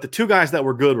receivers, but the 2 guys that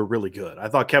were good were really good. I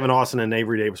thought Kevin Austin and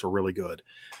Avery Davis were really good.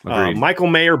 Michael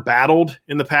Mayer battled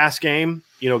in the pass game.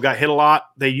 Got hit a lot.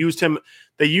 They used him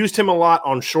a lot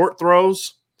on short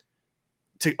throws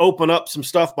to open up some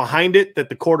stuff behind it that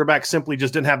the quarterback simply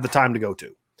just didn't have the time to go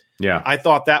to. Yeah, I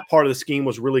thought that part of the scheme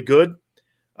was really good.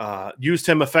 Used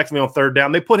him effectively on 3rd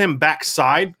down. They put him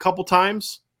backside a couple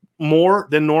times, more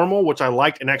than normal, which I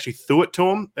liked, and actually threw it to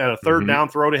him at a 3rd down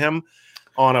throw to him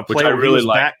on a play. Which I really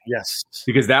liked. Yes.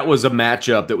 Because that was a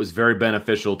matchup that was very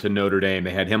beneficial to Notre Dame.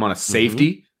 They had him on a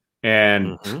safety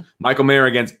And Michael Mayer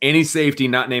against any safety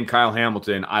not named Kyle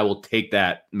Hamilton, I will take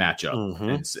that matchup.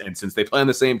 And since they play on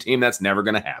the same team, that's never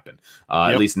going to happen,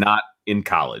 at least not in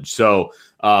college. So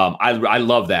I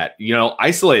love that.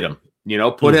 Isolate him.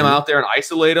 Put him out there and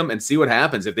isolate him and see what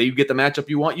happens. If you get the matchup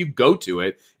you want, you go to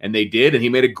it. And they did, and he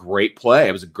made a great play.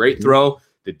 It was a great throw.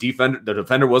 The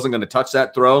defender wasn't going to touch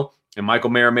that throw, and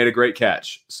Michael Mayer made a great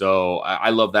catch. So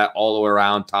I love that all the way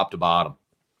around, top to bottom.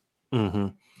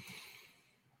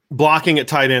 Blocking at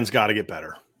tight end's got to get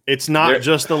better. It's not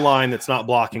just the line that's not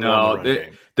blocking.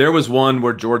 There was one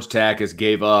where George Takis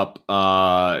gave up.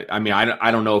 I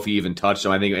don't know if he even touched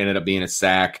him. I think it ended up being a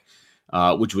sack,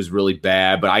 which was really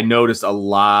bad. But I noticed a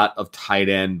lot of tight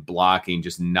end blocking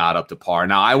just not up to par.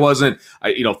 Now, I wasn't,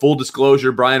 full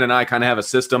disclosure, Brian and I kind of have a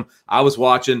system. I was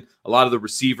watching a lot of the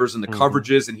receivers and the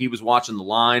coverages, and he was watching the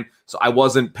line. So I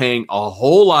wasn't paying a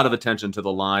whole lot of attention to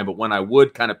the line. But when I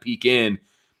would kind of peek in,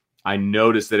 I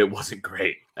noticed that it wasn't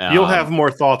great. You'll have more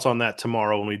thoughts on that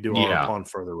tomorrow when we do our upon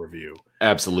further review.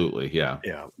 Absolutely, yeah.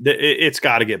 Yeah, it's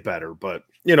got to get better. But,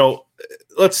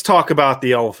 let's talk about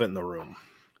the elephant in the room.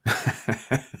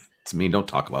 It's me. Don't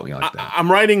talk about me like that.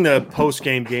 I'm writing the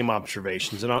post-game game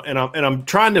observations, and I'm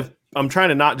trying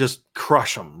to not just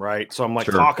crush them, right? So I'm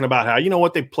talking about how,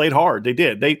 they played hard. They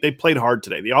did. They played hard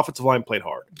today. The offensive line played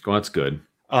hard. Well, that's good.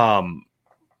 But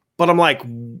I'm like,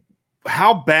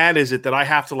 how bad is it that I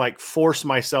have to force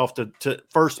myself to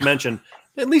first mention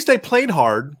at least they played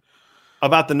hard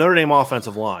about the Notre Dame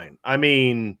offensive line? I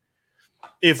mean,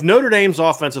 if Notre Dame's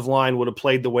offensive line would have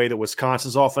played the way that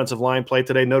Wisconsin's offensive line played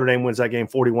today, Notre Dame wins that game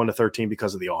 41-13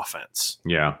 because of the offense.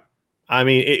 Yeah. I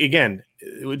mean,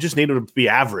 it would just need to be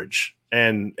average,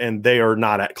 and they are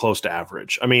not close to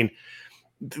average. I mean,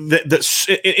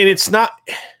 it's not.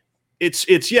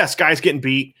 It's yes, guys getting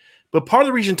beat. But part of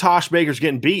the reason Tosh Baker's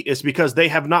getting beat is because they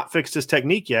have not fixed his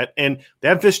technique yet, and they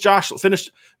haven't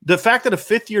finished. The fact that a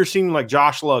fifth-year senior like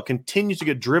Josh Lugg continues to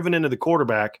get driven into the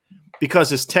quarterback because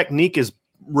his technique is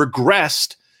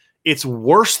regressed, it's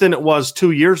worse than it was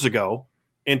 2 years ago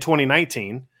in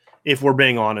 2019, if we're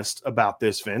being honest about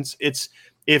this, Vince. It's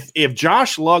if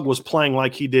Josh Lugg was playing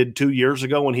like he did 2 years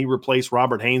ago when he replaced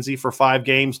Robert Hainsey for 5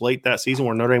 games late that season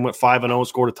where Notre Dame went 5-0 and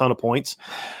scored a ton of points,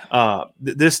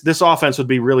 this offense would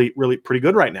be really, really pretty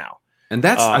good right now. And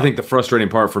that's, I think, the frustrating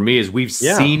part for me is we've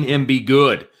seen him be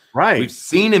good. Right. We've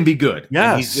seen him be good.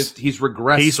 Yes. He's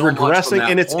regressed. He's so regressing,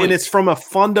 much from and it's from a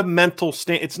fundamental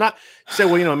stand. It's not say,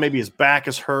 well, maybe his back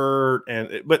is hurt,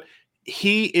 but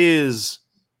he is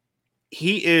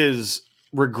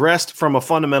regressed from a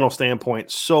fundamental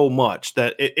standpoint so much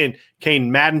that and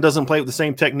Kane Madden doesn't play with the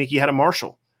same technique he had at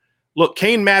Marshall. Look,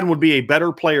 Kane Madden would be a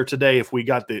better player today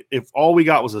if all we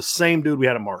got was the same dude we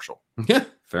had at Marshall. Yeah,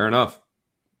 fair enough.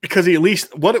 Because he at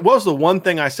least what it was the one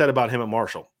thing I said about him at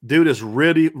Marshall. Dude is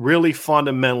really, really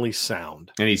fundamentally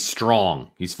sound. And he's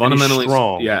strong. He's fundamentally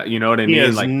strong. Yeah, you know what I mean? He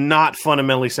is not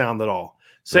fundamentally sound at all.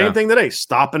 Same thing today,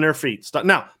 stopping their feet.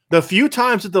 Now, the few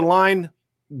times that the line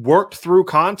worked through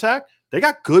contact, they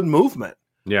got good movement.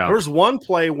 Yeah. There was one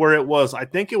play where I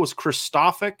think it was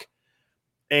Kristofic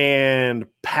and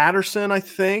Patterson,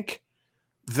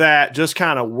 that just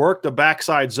kind of worked the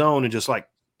backside zone and just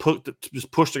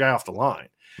pushed the guy off the line.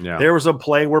 Yeah. There was a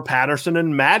play where Patterson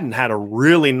and Madden had a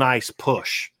really nice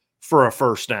push for a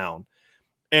first down.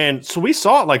 And so we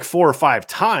saw it 4 or 5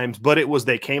 times, but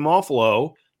they came off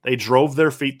low. They drove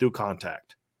their feet through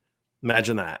contact.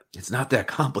 Imagine that. It's not that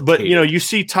complicated. But, you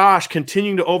see Tosh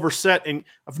continuing to overset, and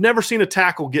I've never seen a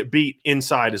tackle get beat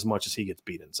inside as much as he gets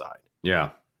beat inside. Yeah.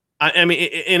 I mean,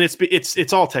 and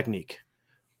it's all technique.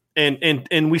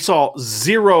 And we saw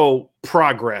zero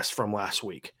progress from last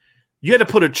week. You had to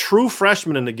put a true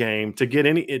freshman in the game to get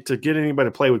anybody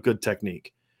to play with good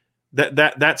technique.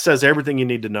 That says everything you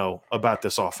need to know about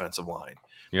this offensive line.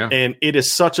 Yeah. And it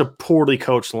is such a poorly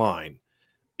coached line.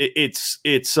 It's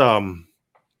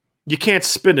you can't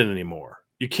spin it anymore.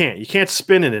 You can't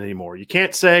spin it anymore. You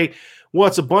can't say, well,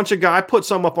 it's a bunch of guys. I put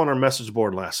some up on our message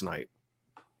board last night.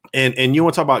 And you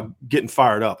want to talk about getting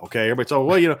fired up, okay? Everybody's like,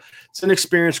 well, it's an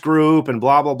experienced group and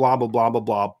blah, blah, blah, blah, blah, blah,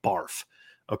 blah, barf,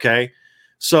 okay?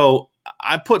 So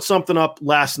I put something up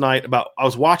last night I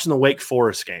was watching the Wake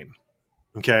Forest game,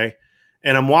 okay?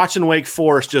 And I'm watching Wake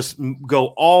Forest just go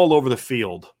all over the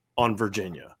field on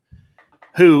Virginia,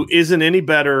 who isn't any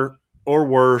better or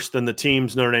worse than the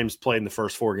teams Notre Dame's played in the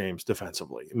first 4 games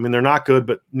defensively. I mean, they're not good,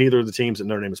 but neither of the teams that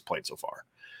Notre Dame has played so far.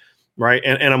 Right.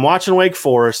 And I'm watching Wake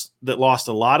Forest that lost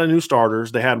a lot of new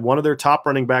starters. They had one of their top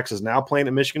running backs is now playing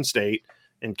at Michigan State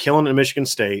and killing at Michigan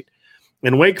State.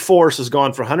 And Wake Forest has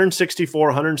gone for 164,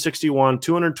 161,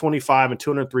 225, and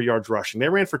 203 yards rushing. They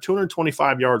ran for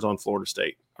 225 yards on Florida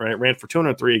State, right? Ran for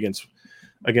 203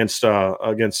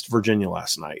 against Virginia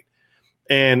last night.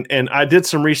 And I did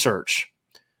some research.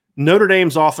 Notre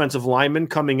Dame's offensive linemen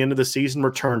coming into the season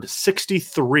returned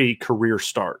 63 career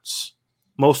starts,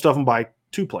 most of them by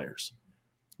two players.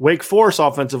 Wake Forest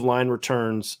offensive line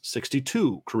returns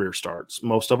 62 career starts,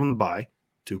 most of them by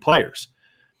two players.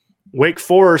 Wake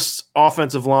Forest's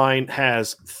offensive line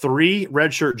has 3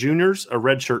 redshirt juniors, a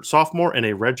redshirt sophomore, and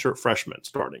a redshirt freshman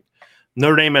starting.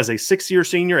 Notre Dame has a 6-year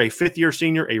senior, a 5th-year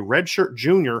senior, a redshirt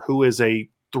junior who is a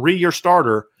 3-year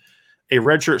starter, a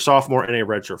redshirt sophomore, and a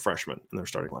redshirt freshman in their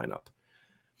starting lineup.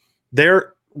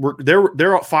 There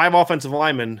are 5 offensive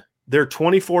linemen. Their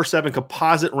 24/7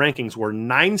 composite rankings were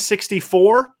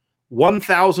 964,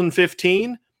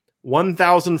 1,015,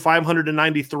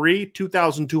 1,593,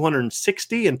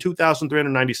 2,260, and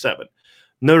 2,397.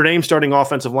 Notre Dame starting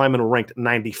offensive linemen were ranked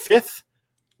 95th,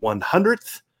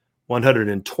 100th,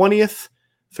 120th,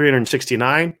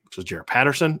 369, which was Jarrett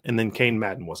Patterson, and then Kane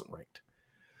Madden wasn't ranked.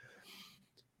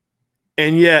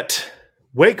 And yet,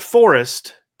 Wake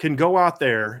Forest can go out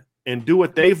there and do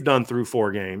what they've done through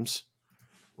 4 games,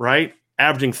 right?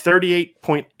 Averaging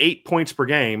 38.8 points per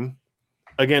game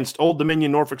against Old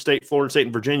Dominion, Norfolk State, Florida State,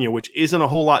 and Virginia, which isn't a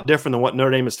whole lot different than what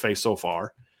Notre Dame has faced so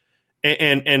far,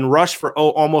 and rush for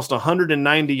almost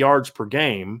 190 yards per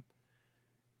game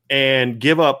and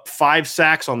give up 5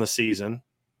 sacks on the season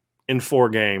in 4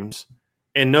 games,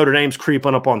 and Notre Dame's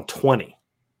creeping up on 20.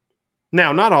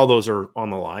 Now, not all those are on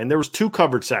the line. There was 2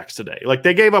 covered sacks today. Like,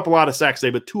 they gave up a lot of sacks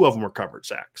today, but 2 of them were covered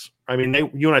sacks. I mean,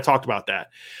 you and I talked about that.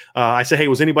 I said, hey,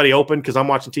 was anybody open? Because I'm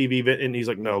watching TV, and he's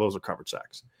like, no, those are covered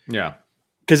sacks. Yeah.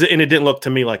 And it didn't look to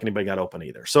me like anybody got open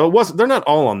either. So it wasn't. They're not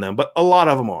all on them, but a lot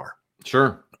of them are.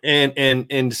 Sure.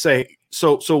 And say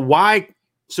so why?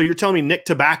 So you're telling me Nick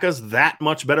Tabaka's that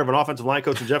much better of an offensive line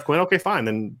coach than Jeff Quinn? Okay, fine.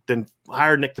 Then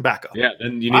hire Nick Tabaka. Yeah.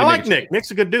 Then you need. I like Nick.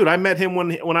 Nick's a good dude. I met him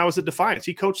when I was at Defiance.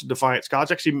 He coached at Defiance College.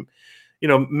 Actually,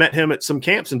 met him at some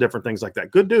camps and different things like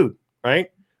that. Good dude, right?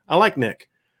 I like Nick.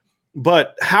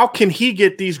 But how can he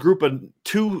get these group of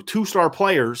two-star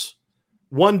players?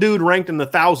 One dude ranked in the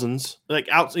thousands, like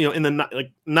out, in the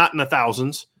not in the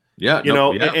thousands. Yeah,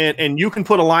 and you can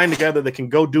put a line together that can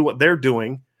go do what they're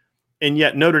doing, and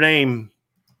yet Notre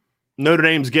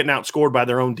Dame's getting outscored by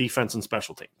their own defense and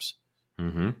special teams.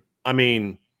 Mm-hmm. I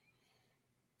mean,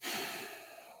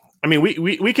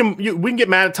 we can get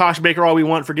mad at Tosh Baker all we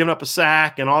want for giving up a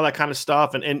sack and all that kind of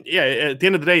stuff, and yeah, at the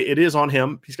end of the day, it is on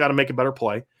him. He's got to make a better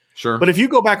play. Sure, but if you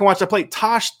go back and watch that play,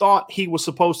 Tosh thought he was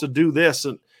supposed to do this,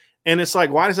 and it's like,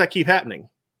 why does that keep happening?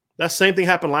 That same thing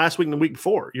happened last week and the week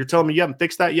before. You're telling me you haven't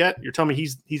fixed that yet? You're telling me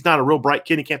he's not a real bright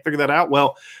kid. He can't figure that out?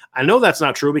 Well, I know that's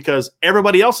not true because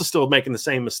everybody else is still making the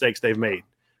same mistakes they've made.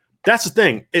 That's the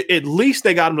thing. At least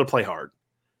they got him to play hard.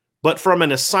 But from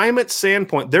an assignment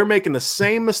standpoint, they're making the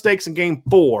same mistakes in game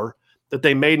 4 that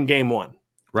they made in game 1.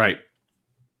 Right.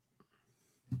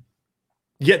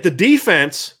 Yet the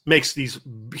defense makes these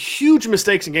huge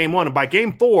mistakes in game 1. And by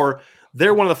game 4,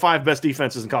 they're one of the 5 best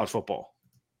defenses in college football.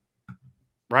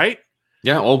 Right?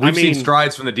 Yeah. Well, we've seen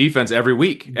strides from the defense every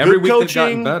week. Every week they've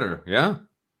gotten better. Yeah.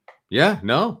 Yeah.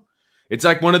 No. It's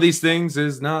like one of these things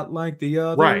is not like the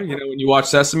other. Right. When you watch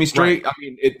Sesame Street, right. I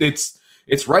mean,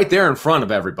 it's right there in front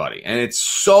of everybody. And it's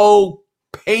so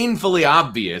painfully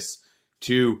obvious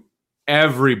to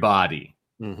everybody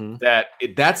that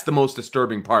that's the most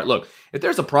disturbing part. Look, if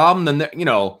there's a problem, then,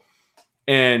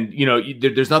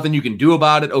 there's nothing you can do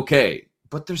about it. Okay.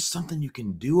 But there's something you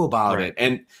can do about it.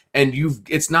 And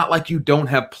it's not like you don't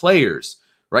have players,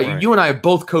 right? You and I have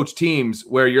both coached teams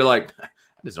where you're like, I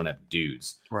just don't have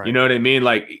dudes. Right. You know what I mean?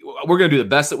 Like, we're going to do the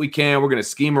best that we can. We're going to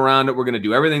scheme around it. We're going to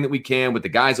do everything that we can with the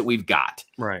guys that we've got,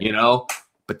 right?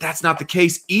 But that's not the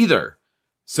case either.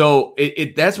 So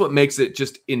that's what makes it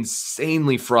just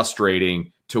insanely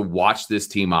frustrating to watch this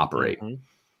team operate.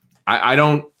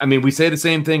 Mm-hmm. We say the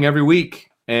same thing every week.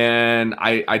 And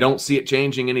I don't see it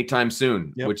changing anytime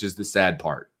soon, which is the sad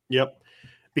part. Yep.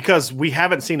 Because we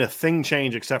haven't seen a thing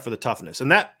change except for the toughness. And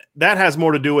that has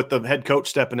more to do with the head coach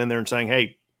stepping in there and saying,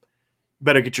 hey,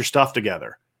 better get your stuff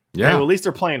together. Yeah. Hey, well, at least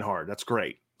they're playing hard. That's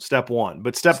great. Step 1.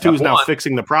 But step 2 is now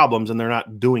fixing the problems, and they're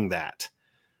not doing that.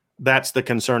 That's the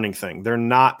concerning thing. They're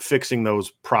not fixing those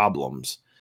problems.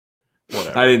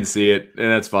 Whatever. I didn't see it,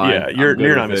 and that's fine. Yeah,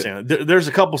 you're not missing it. There's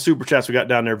a couple super chats we got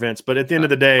down there, Vince, but at the end of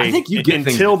the day, I think you get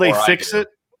until they fix it.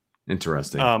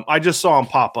 Interesting. I just saw them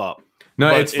pop up.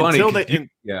 No, it's funny.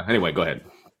 Anyway, go ahead.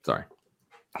 Sorry.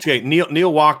 Okay, Neil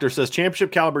Wachter says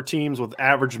championship caliber teams with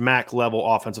average MAC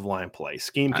level offensive line play.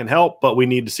 Scheme can help, but we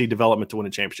need to see development to win a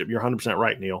championship. You're 100%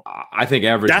 right, Neil. I think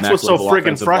average. That's MAC what's so level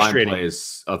freaking frustrating. Line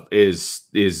play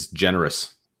is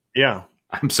generous. Yeah,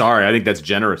 I'm sorry. I think that's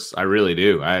generous. I really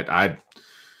do.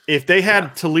 If they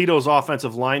had Toledo's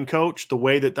offensive line coach, the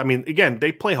way that again,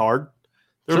 they play hard.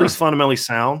 They're at least fundamentally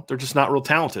sound. They're just not real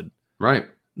talented. Right.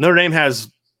 Notre Dame has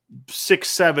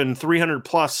 6'7",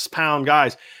 300+ pound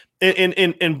guys.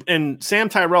 And Sam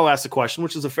Tyrell asked the question,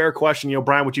 which is a fair question.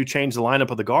 Brian, would you change the lineup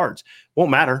of the guards?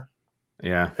 Won't matter.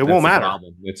 Yeah, it won't matter.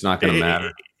 It's not going to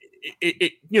matter.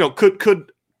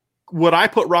 Would I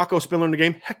put Rocco Spindler in the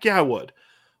game? Heck yeah, I would.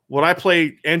 Would I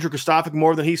play Andrew Kostovic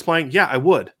more than he's playing? Yeah, I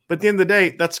would. But at the end of the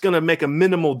day, that's going to make a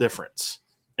minimal difference,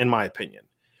 in my opinion,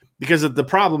 because the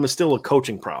problem is still a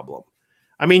coaching problem.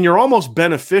 You're almost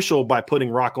beneficial by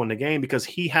putting Rocco in the game because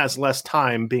he has less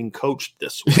time being coached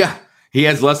this way. Yeah. He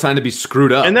has less time to be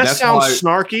screwed up. And that sounds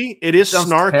snarky. It is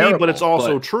snarky, terrible, but it's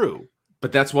also true.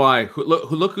 But that's why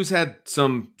look who's had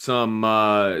some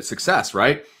success,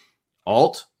 right?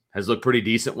 Alt has looked pretty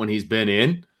decent when he's been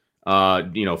in.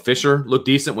 Fisher looked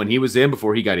decent when he was in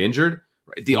before he got injured.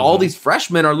 Right? All these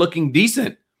freshmen are looking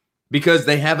decent because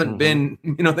they haven't been,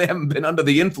 they haven't been under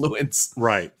the influence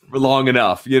right for long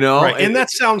enough, Right. And that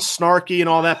sounds snarky and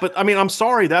all that, but I'm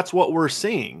sorry, that's what we're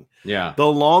seeing. Yeah. The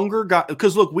longer guy,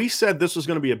 because look, we said this was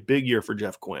going to be a big year for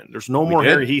Jeff Quinn. There's no more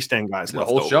Harry Hiestand guys left.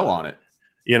 The whole show on it.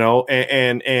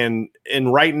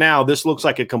 And right now this looks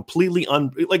like a completely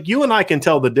like you and I can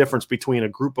tell the difference between a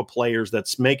group of players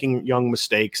that's making young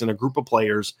mistakes and a group of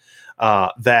players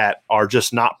that are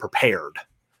just not prepared.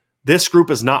 This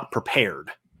group is not prepared.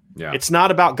 Yeah. It's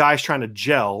not about guys trying to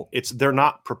gel. They're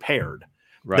not prepared.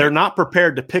 Right. They're not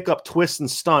prepared to pick up twists and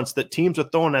stunts that teams are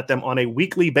throwing at them on a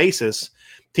weekly basis.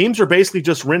 Teams are basically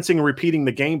just rinsing and repeating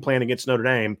the game plan against Notre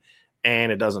Dame,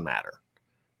 and it doesn't matter.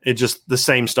 It just the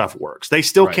same stuff works. They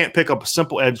still can't pick up a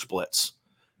simple edge blitz.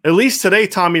 At least today,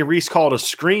 Tommy Rees called a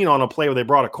screen on a play where they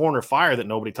brought a corner fire that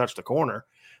nobody touched the corner.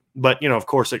 But, of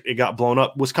course, it got blown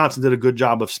up. Wisconsin did a good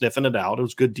job of sniffing it out. It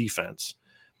was good defense.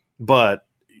 But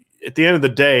at the end of the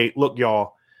day, look,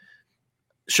 y'all,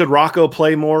 should Rocco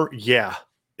play more? Yeah.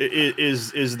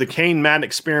 Is the Kane Madden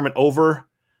experiment over?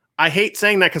 I hate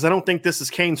saying that because I don't think this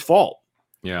is Kane's fault.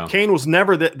 Yeah. Kane was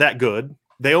never that good.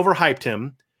 They overhyped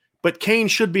him, but Kane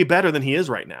should be better than he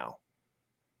is right now.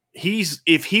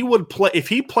 If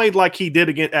he played like he did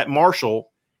again at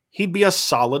Marshall, he'd be a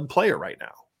solid player right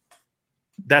now.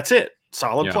 That's it.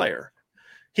 Solid player.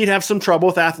 He'd have some trouble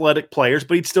with athletic players,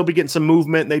 but he'd still be getting some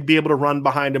movement and they'd be able to run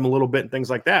behind him a little bit and things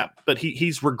like that. But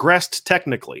he's regressed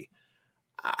technically.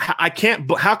 I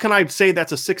can't, how can I say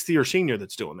that's a 6th-year senior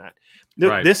that's doing that?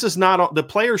 Right. This is not, the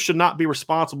players should not be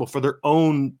responsible for their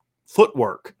own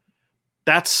footwork.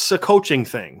 That's a coaching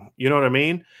thing. You know what I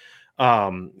mean?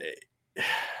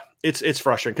 It's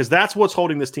frustrating because that's what's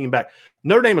holding this team back.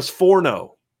 Notre Dame is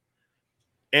 4-0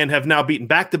 and have now beaten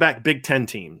back-to-back Big Ten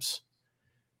teams.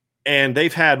 And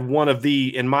they've had one of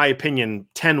the, in my opinion,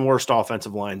 10 worst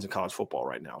offensive lines in college football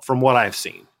right now, from what I've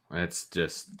seen. It's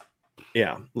just,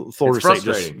 yeah. Florida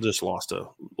State just lost to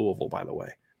Louisville, by the way.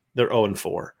 They're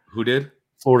 0-4. Who did?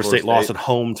 Florida State lost at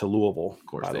home to Louisville,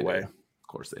 by the way. Of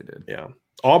course they did. Yeah.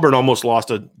 Auburn almost lost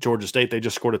to Georgia State. They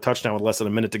just scored a touchdown with less than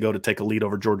a minute to go to take a lead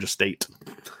over Georgia State.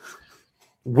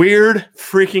 Weird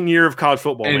freaking year of college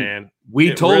football, and man.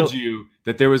 We told you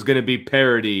that there was going to be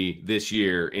parity this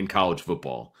year in college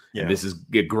football. Yeah. And this is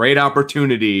a great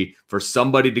opportunity for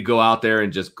somebody to go out there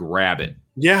and just grab it.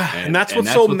 Yeah, and that's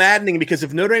what's maddening, because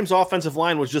if Notre Dame's offensive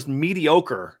line was just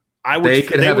mediocre, they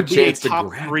would be a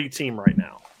top 3 team right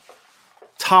now.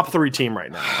 Top 3 team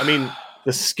right now. I mean,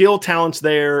 the skill talent's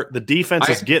there. The defense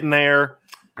is getting there.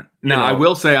 Now, I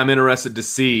will say I'm interested to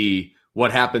see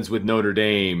what happens with Notre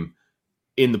Dame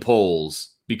in the polls,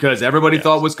 because everybody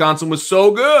thought Wisconsin was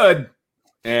so good,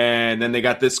 and then they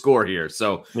got this score here.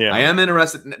 So I am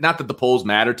interested. Not that the polls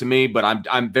matter to me, but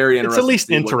I'm very interested. It's at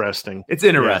least interesting. It's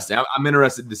interesting. Yeah. I'm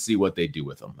interested to see what they do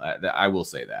with them. I will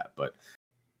say that. But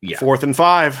yeah, 4th and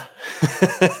 5.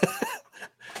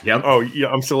 Yep. Oh yeah,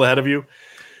 I'm still ahead of you.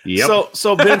 Yep.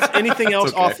 So Vince, anything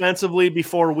else offensively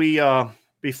before we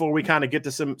kind of get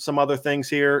to some other things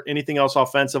here? Anything else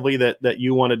offensively that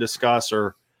you want to discuss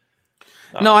or?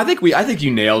 No, I think you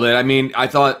nailed it. I mean, I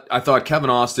thought Kevin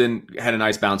Austin had a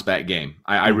nice bounce back game.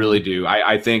 I really do.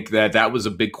 I think that was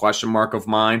a big question mark of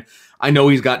mine. I know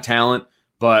he's got talent,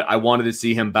 but I wanted to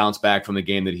see him bounce back from the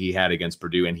game that he had against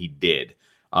Purdue, and he did.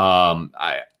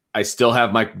 I still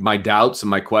have my doubts and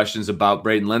my questions about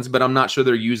Braden Lenz, but I'm not sure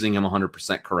they're using him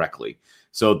 100% correctly.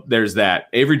 So there's that.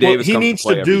 Avery Davis. He needs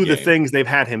to do the game. things they've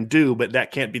had him do, but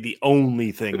that can't be the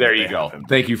only thing. There you go.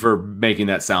 Thank you for making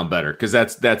that sound better, because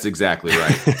that's exactly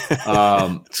right.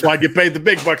 That's why I get paid the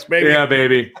big bucks, baby. Yeah,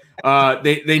 baby.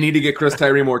 They need to get Chris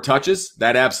Tyree more touches.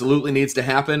 That absolutely needs to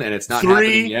happen, and it's not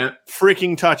happening yet.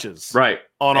 Freaking touches, right?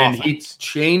 On and offense. He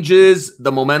changes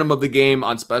the momentum of the game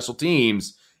on special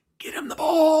teams. Get him the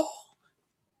ball.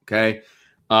 Okay.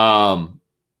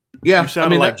 Yeah, you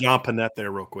sounded like John Panette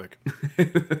there real quick.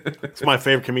 It's my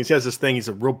favorite comedian. He has this thing. He's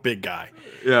a real big guy.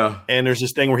 Yeah. And there's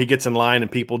this thing where he gets in line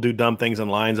and people do dumb things in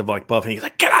lines of like buffing. He's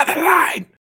like, get out of the line.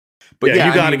 But yeah,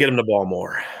 you got to get him the ball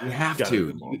more. You have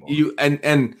to.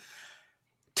 And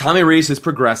Tommy Rees is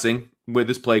progressing with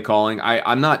his play calling.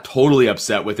 I'm not totally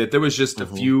upset with it. There was just a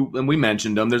few, and we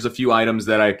mentioned them. There's a few items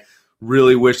that I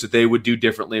really wish that they would do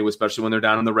differently, especially when they're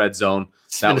down in the red zone.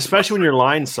 And especially when your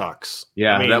line sucks.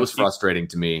 Yeah, that was frustrating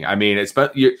to me. I mean, it's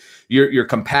you're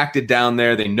compacted down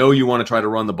there. They know you want to try to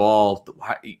run the ball.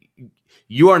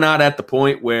 You are not at the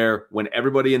point where when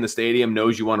everybody in the stadium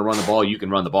knows you want to run the ball, you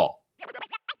can run the ball.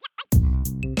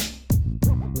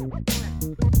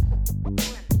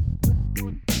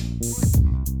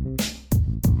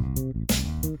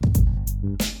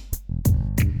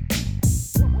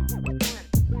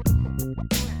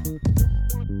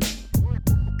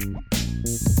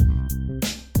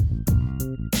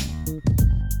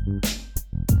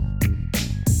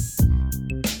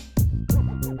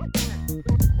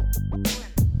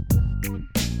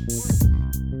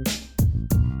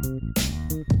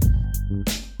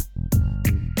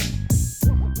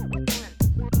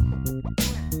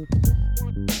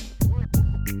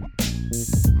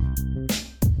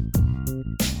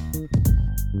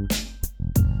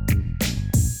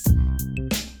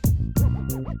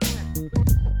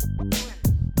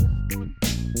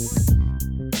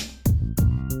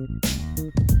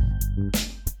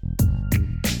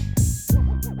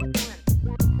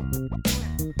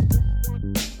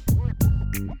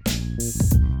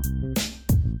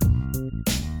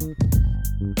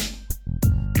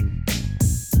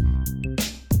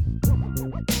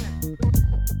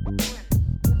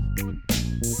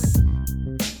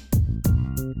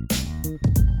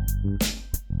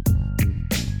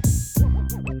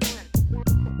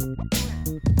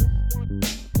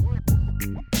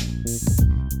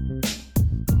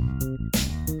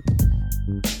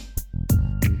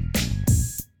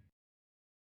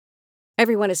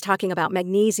 Everyone is talking about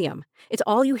magnesium. It's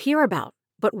all you hear about.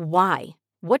 But why?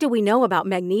 What do we know about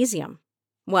magnesium?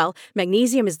 Well,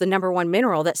 magnesium is the number one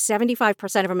mineral that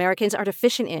 75% of Americans are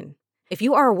deficient in. If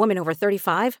you are a woman over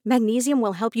 35, magnesium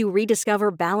will help you rediscover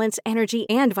balance, energy,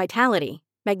 and vitality.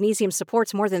 Magnesium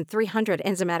supports more than 300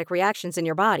 enzymatic reactions in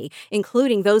your body,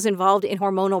 including those involved in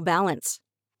hormonal balance.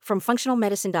 From functional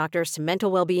medicine doctors to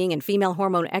mental well-being and female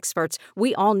hormone experts,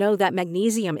 we all know that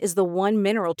magnesium is the one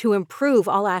mineral to improve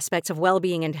all aspects of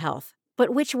well-being and health.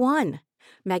 But which one?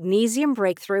 Magnesium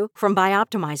Breakthrough from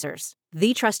Bioptimizers,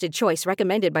 the trusted choice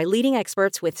recommended by leading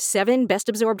experts with 7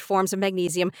 best-absorbed forms of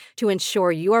magnesium to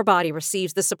ensure your body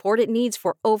receives the support it needs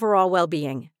for overall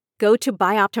well-being. Go to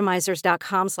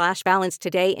bioptimizers.com/balance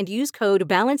today and use code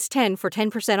BALANCE10 for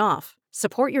 10% off.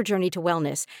 Support your journey to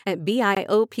wellness at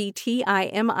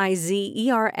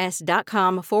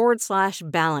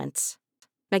bioptimizers.com/balance.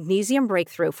 Magnesium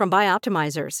Breakthrough from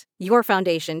Bioptimizers, your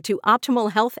foundation to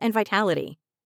optimal health and vitality.